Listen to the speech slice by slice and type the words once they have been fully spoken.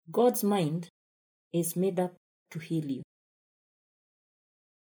God's mind is made up to heal you.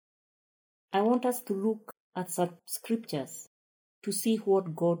 I want us to look at some scriptures to see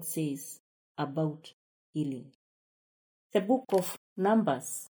what God says about healing. The book of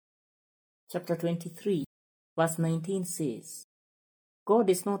Numbers, chapter 23, verse 19 says, God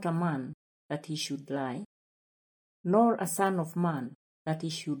is not a man that he should lie, nor a son of man that he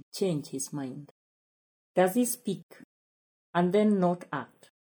should change his mind. Does he speak and then not act?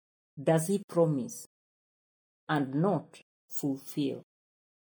 Does he promise and not fulfill?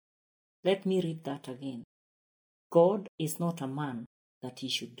 Let me read that again. God is not a man that he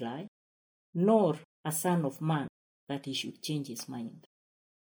should lie, nor a son of man that he should change his mind.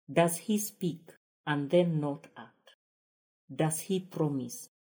 Does he speak and then not act? Does he promise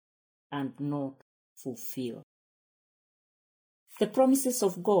and not fulfill? The promises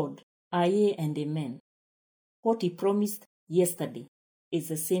of God are yea and amen. What he promised yesterday is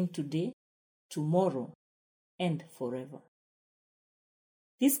the same today, tomorrow, and forever.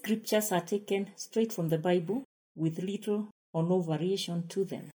 These scriptures are taken straight from the Bible with little or no variation to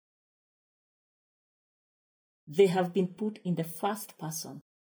them. They have been put in the first person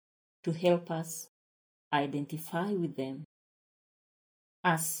to help us identify with them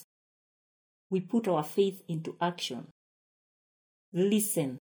as we put our faith into action,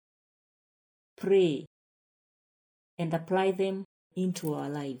 listen, pray, and apply them into our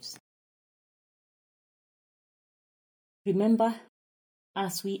lives. Remember,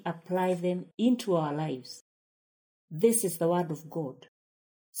 as we apply them into our lives, this is the word of God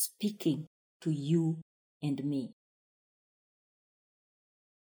speaking to you and me.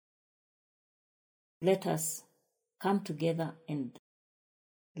 Let us come together and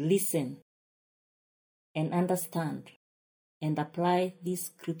listen and understand and apply these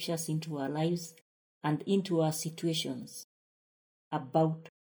scriptures into our lives and into our situations about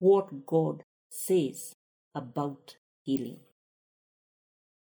what God says about healing.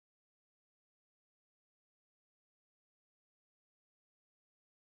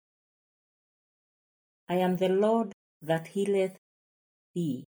 I am the Lord that healeth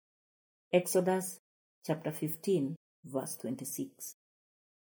thee. Exodus chapter 15, verse 26.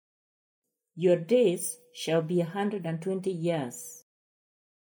 Your days shall be 120 years.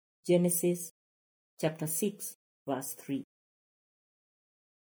 Genesis chapter 6, verse 3.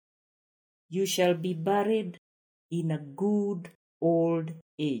 You shall be buried in a good old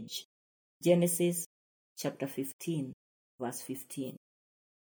age. Genesis chapter 15, verse 15.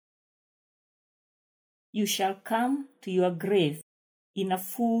 You shall come to your grave in a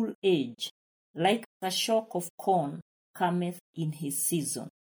full age, like a shock of corn cometh in his season.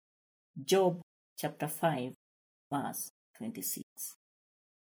 Job chapter 5, verse 26.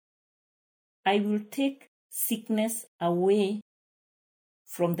 I will take sickness away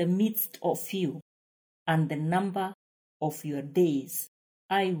from the midst of you, and the number of your days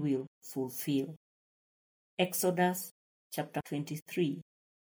I will fulfill. Exodus chapter 23,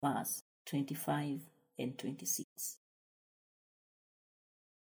 verse 25 and 26.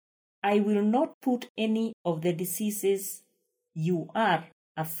 I will not put any of the diseases you are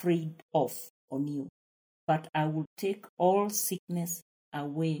afraid of on you, but I will take all sickness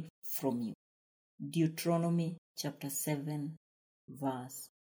away from you. Deuteronomy chapter 7, verse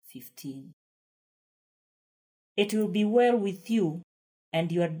 15. It will be well with you,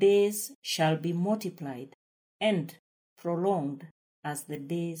 and your days shall be multiplied and prolonged as the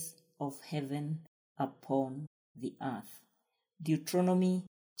days of heaven upon the earth. Deuteronomy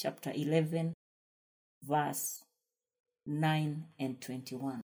chapter 11, verse 9 and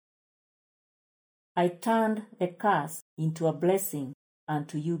 21. I turned the curse into a blessing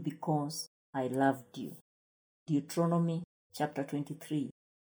unto you because I loved you. Deuteronomy chapter 23,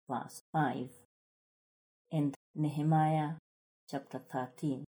 verse 5, and Nehemiah chapter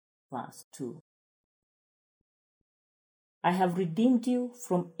 13, verse 2. I have redeemed you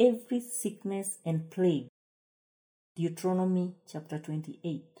from every sickness and plague. Deuteronomy chapter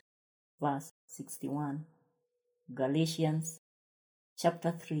 28, verse 61. Galatians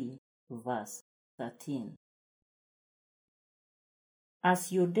chapter 3, verse 13.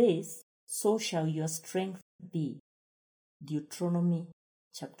 As your days, so shall your strength be. Deuteronomy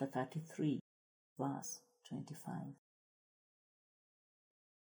chapter 33, verse 25.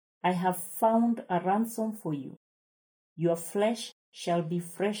 I have found a ransom for you. Your flesh shall be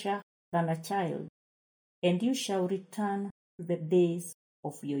fresher than a child, and you shall return to the days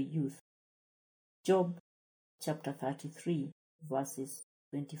of your youth. Job chapter 33, verses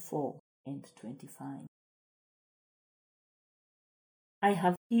 24 and 25. I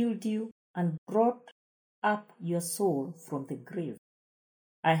have healed you and brought up your soul from the grave.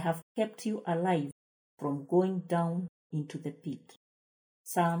 I have kept you alive from going down into the pit.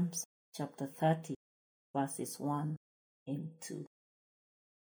 Psalms chapter 30, verses 1 and 2.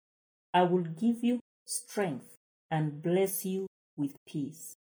 I will give you strength and bless you with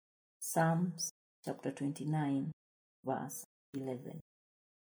peace. Psalms chapter 29, verse 11.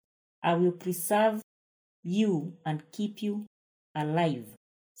 I will preserve you and keep you alive.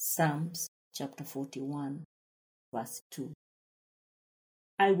 Psalms chapter 41, verse 2.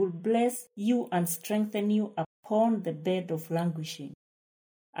 I will bless you and strengthen you upon the bed of languishing.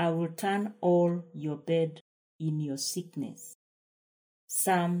 I will turn all your bed in your sickness.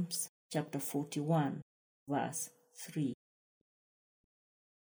 Psalms chapter 41, verse 3.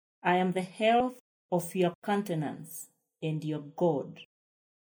 I am the health of your countenance and your God.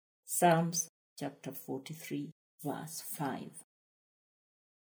 Psalms chapter 43, verse 5.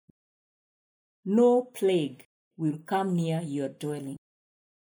 No plague will come near your dwelling.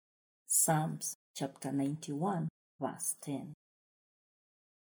 Psalms chapter 91, verse 10.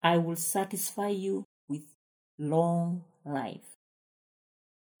 I will satisfy you with long life.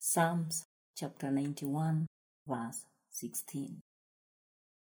 Psalms chapter 91, verse 16.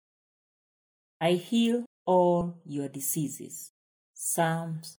 I heal all your diseases.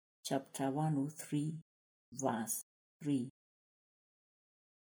 Psalms chapter 103, verse 3.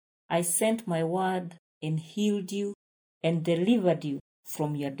 I sent my word and healed you and delivered you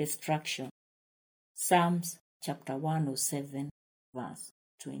from your destruction. Psalms chapter 107, verse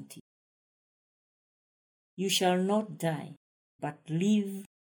 20. You shall not die, but live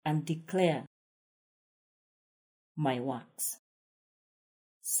and declare my works.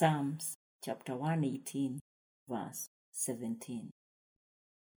 Psalms chapter 118, verse 17.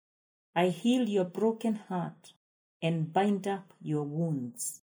 I heal your broken heart and bind up your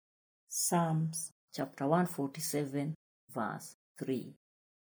wounds. Psalms chapter 147, verse 3.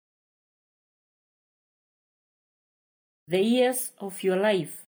 The years of your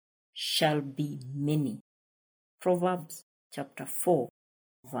life shall be many. Proverbs chapter 4,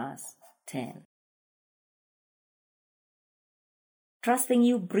 verse 10. Trusting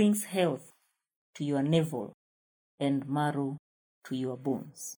you brings health to your navel and marrow to your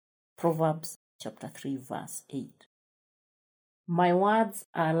bones. Proverbs chapter 3, verse 8. My words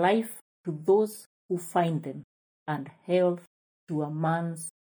are life to those who find them and health to a man's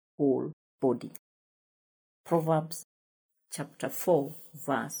whole body. Proverbs chapter 4,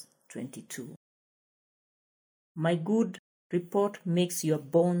 verse 22. My good report makes your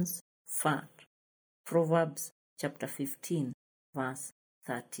bones fat. Proverbs chapter 15, verse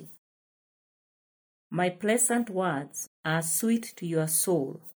 30. My pleasant words are sweet to your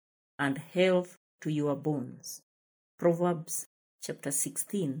soul and health to your bones. Proverbs chapter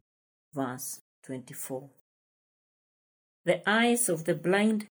 16, verse 24. The eyes of the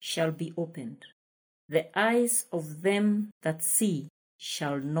blind shall be opened. The eyes of them that see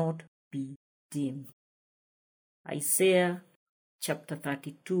shall not be dim. Isaiah chapter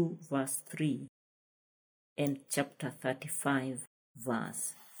 32, verse 3 and chapter 35,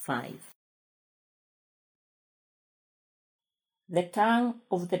 verse 5. The tongue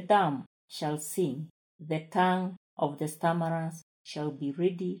of the dumb shall sing, the tongue of the stammerers shall be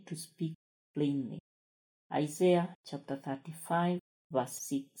ready to speak plainly. Isaiah chapter 35, verse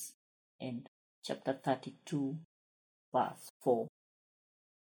 6 and chapter 32, verse 4.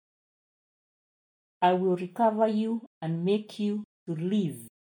 I will recover you and make you to live.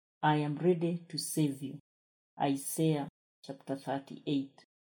 I am ready to save you. Isaiah chapter 38,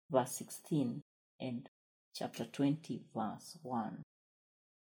 verse 16 and chapter 20, verse 1.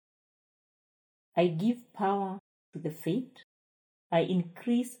 I give power to the faint. I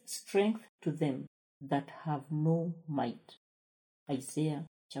increase strength to them that have no might. Isaiah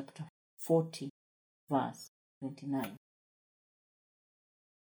chapter 40, verse 29.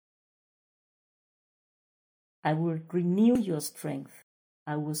 I will renew your strength.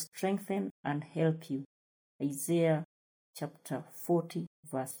 I will strengthen and help you. Isaiah chapter 40,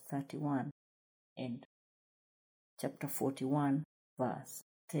 verse 31 and chapter 41, verse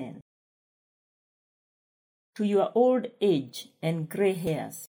 10. To your old age and gray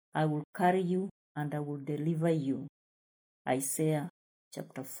hairs, I will carry you and I will deliver you. Isaiah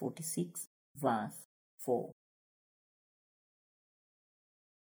chapter 46, verse 4.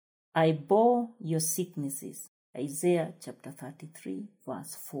 I bore your sicknesses. Isaiah chapter 33,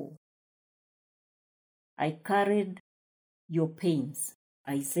 verse 4. I carried your pains.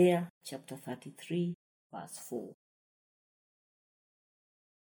 Isaiah chapter 33, verse 4.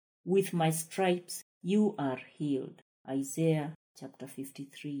 With my stripes you are healed. Isaiah chapter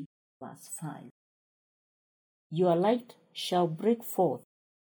 53, verse 5. Your light shall break forth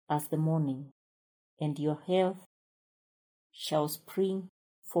as the morning, and your health shall spring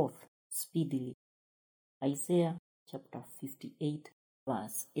forth speedily. Isaiah chapter 58,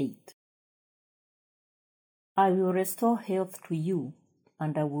 verse 8. I will restore health to you,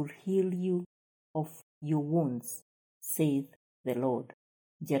 and I will heal you of your wounds, saith the Lord.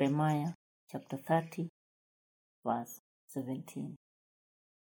 Jeremiah chapter 30, verse 17.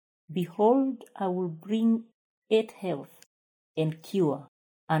 Behold, I will bring it health and cure,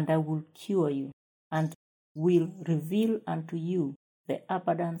 and I will cure you, and will reveal unto you the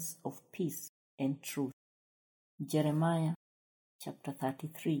abundance of peace and truth. Jeremiah chapter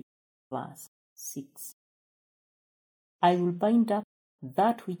 33, verse 6. I will bind up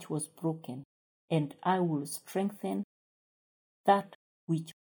that which was broken, and I will strengthen that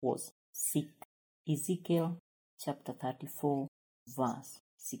which was sick. Ezekiel chapter 34, verse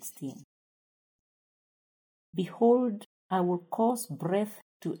 16. Behold, I will cause breath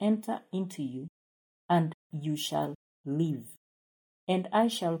to enter into you, and you shall live. And I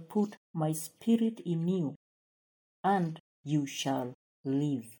shall put my spirit in you, and you shall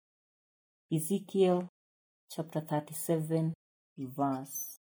live. Ezekiel chapter 37,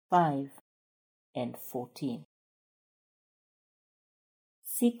 verse 5 and 14.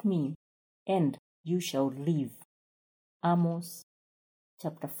 Seek me, and you shall live. Amos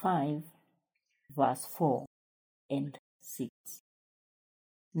chapter 5, verse 4 and 6.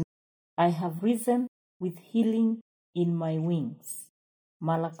 I have risen with healing in my wings.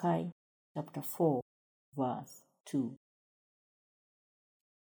 Malachi chapter 4, verse 2.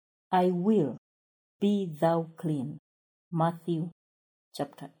 I will be thou clean. Matthew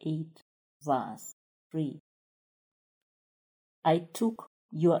chapter 8, verse 3. I took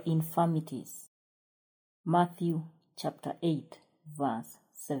your infirmities. Matthew chapter 8, verse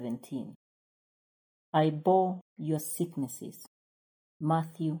 17. I bore your sicknesses.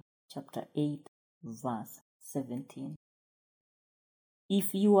 Matthew chapter 8, verse 17.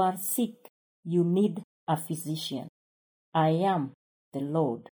 If you are sick, you need a physician. I am the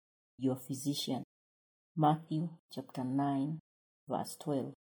Lord, your physician. Matthew chapter 9, verse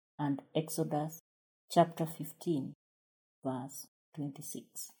 12, and Exodus chapter 15, verse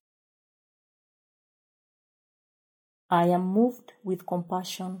 26. I am moved with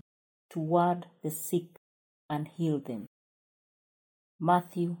compassion toward the sick and heal them.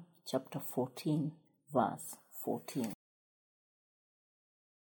 Matthew chapter 14, verse 14.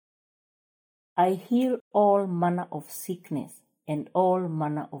 I heal all manner of sickness and all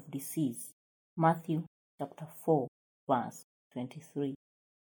manner of disease. Matthew chapter 4, verse 23.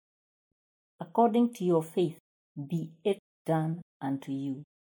 According to your faith, be it done unto you.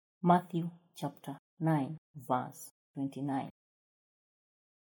 Matthew chapter 9, verse 29.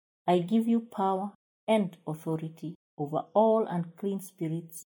 I give you power and authority over all unclean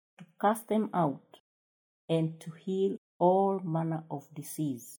spirits to cast them out and to heal all manner of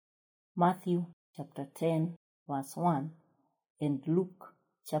disease. Matthew chapter 10, verse 1 and Luke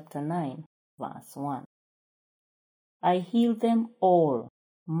chapter 9, verse 1. I heal them all.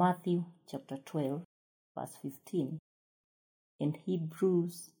 Matthew chapter 12, verse 15 and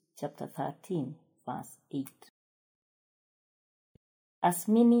Hebrews chapter 13, verse 8. As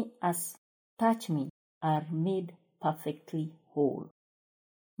many as touch me are made perfectly whole.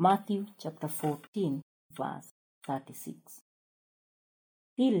 Matthew chapter 14, verse 36.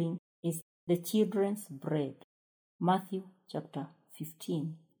 Healing is the children's bread. Matthew chapter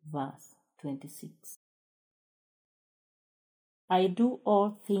 15, verse 26. I do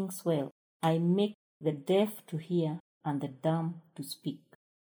all things well. I make the deaf to hear and the dumb to speak.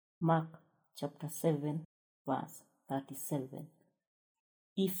 Mark chapter 7, verse 37.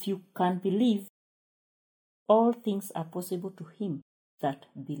 If you can believe, all things are possible to him that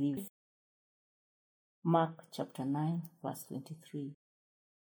believes. Mark chapter 9, verse 23.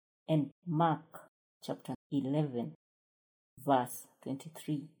 And Mark chapter 11, verse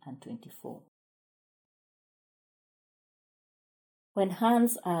 23 and 24. When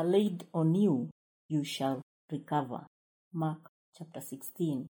hands are laid on you, you shall recover. Mark chapter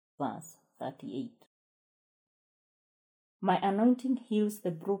 16, verse 38. My anointing heals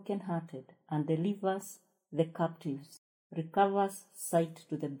the broken-hearted and delivers the captives, recovers sight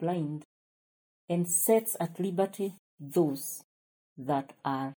to the blind, and sets at liberty those that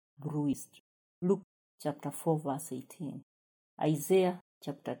are bruised. Luke chapter 4, verse 18. Isaiah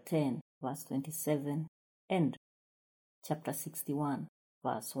chapter 10, verse 27, and chapter 61,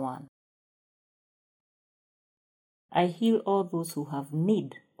 verse 1. I heal all those who have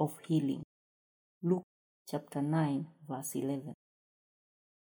need of healing. Luke chapter 9, verse 11.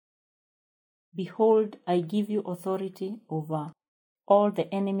 Behold, I give you authority over all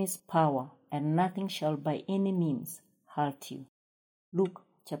the enemy's power, and nothing shall by any means hurt you. Luke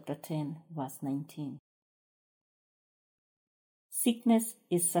chapter 10, verse 19. Sickness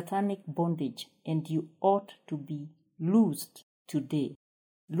is satanic bondage, and you ought to be loosed today.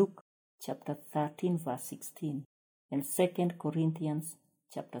 Luke chapter 13, verse 16, and 2 Corinthians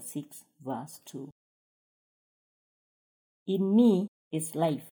chapter 6, verse 2. In me is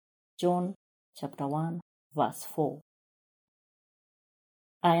life. John chapter 1, verse 4.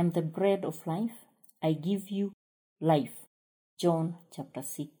 I am the bread of life. I give you life. John chapter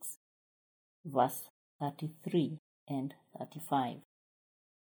 6, verse 33 and 35.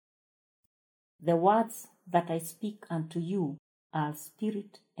 The words that I speak unto you are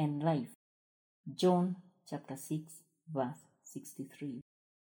spirit and life. John chapter 6, verse 63.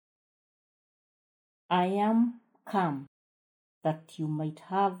 I am come that you might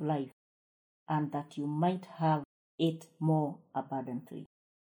have life, and that you might have it more abundantly.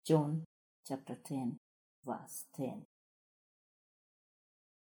 John chapter 10, verse 10.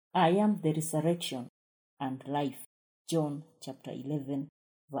 I am the resurrection and life. John chapter 11,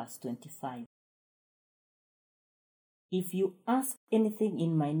 verse 25. If you ask anything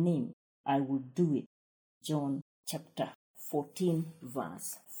in my name, I will do it. John chapter 14,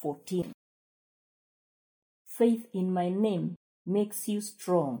 verse 14. Faith in my name makes you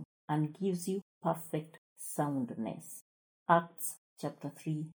strong and gives you perfect soundness. Acts chapter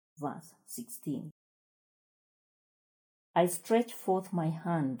 3, verse 16. I stretch forth my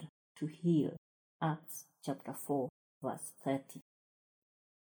hand to heal. Acts chapter 4, verse 30.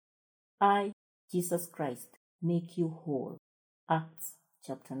 I, Jesus Christ, make you whole. Acts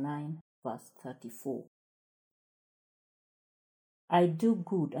chapter 9, verse 34. I do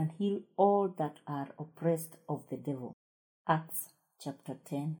good and heal all that are oppressed of the devil. Acts chapter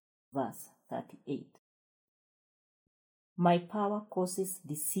 10, verse 38. My power causes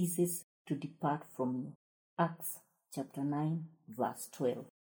diseases to depart from you. Acts chapter 9, verse 12.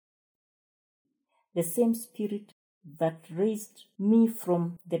 The same Spirit that raised me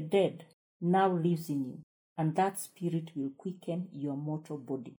from the dead now lives in you, and that Spirit will quicken your mortal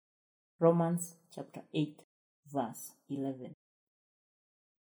body. Romans chapter 8, verse 11.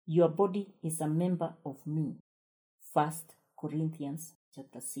 Your body is a member of me. 1 Corinthians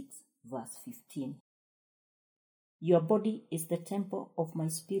chapter 6, verse 15. Your body is the temple of my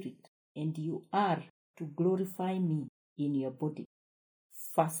spirit, and you are to glorify me in your body.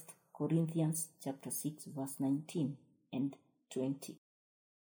 1 Corinthians chapter 6, verse 19 and 20.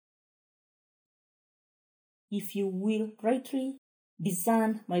 If you will rightly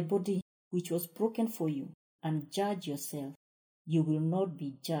discern my body, which was broken for you, and judge yourself, you will not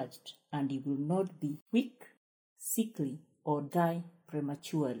be judged, and you will not be weak, sickly, or die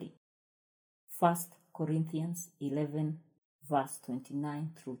prematurely. 1 Corinthians 11, verse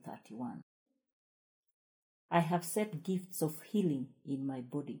 29 through 31. I have set gifts of healing in my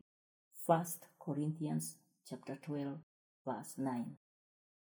body. 1 Corinthians chapter 12, verse 9.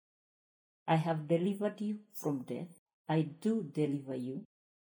 I have delivered you from death. I do deliver you.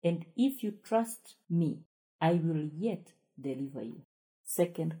 And if you trust me, I will yet deliver you.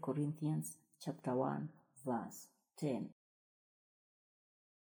 2 Corinthians chapter 1, verse 10.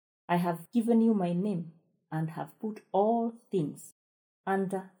 I have given you my name and have put all things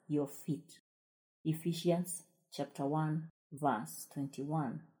under your feet. Ephesians chapter 1, verse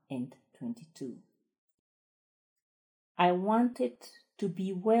 21 and 22. I want it to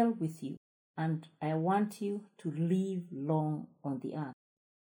be well with you, and I want you to live long on the earth.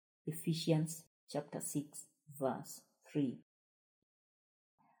 Ephesians chapter 6, verse 3.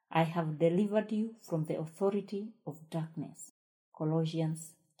 I have delivered you from the authority of darkness.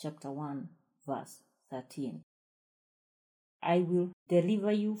 Colossians chapter 1, verse 13. I will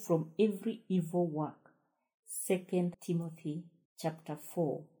deliver you from every evil work. 2 Timothy chapter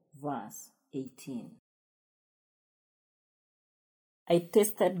 4, verse 18. I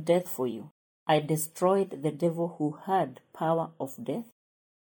tasted death for you. I destroyed the devil who had power of death.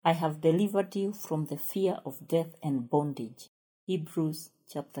 I have delivered you from the fear of death and bondage. Hebrews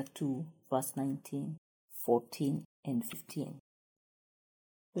chapter 2, verse 19, 14, and 15.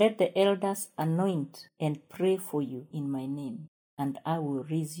 Let the elders anoint and pray for you in my name, and I will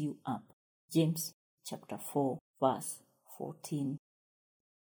raise you up. James chapter 4, verse 14.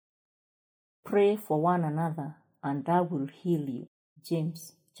 Pray for one another, and I will heal you.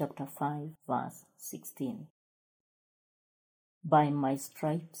 James chapter 5, verse 16. By my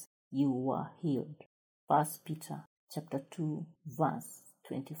stripes you were healed. 1 Peter chapter 2, verse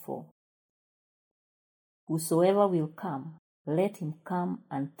 24. Whosoever will come, let him come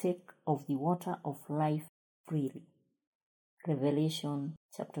and take of the water of life freely. Revelation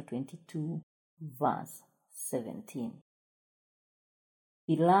chapter 22, verse 17.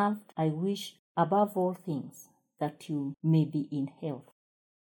 Beloved, I wish above all things that you may be in health.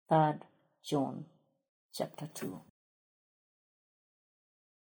 3 John chapter 2.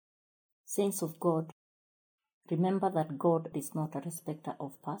 Saints of God, remember that God is not a respecter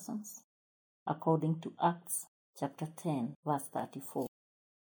of persons, according to Acts chapter 10, verse 34.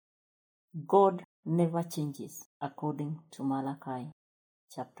 God never changes, according to Malachi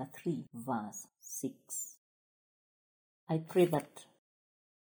chapter 3, verse 6. I pray that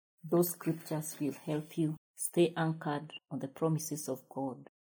those scriptures will help you stay anchored on the promises of God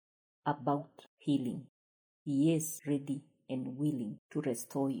about healing. He is ready and willing to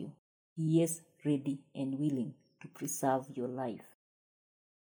restore you. He is ready and willing to preserve your life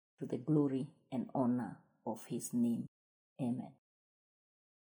to the glory and honor of His name. Amen.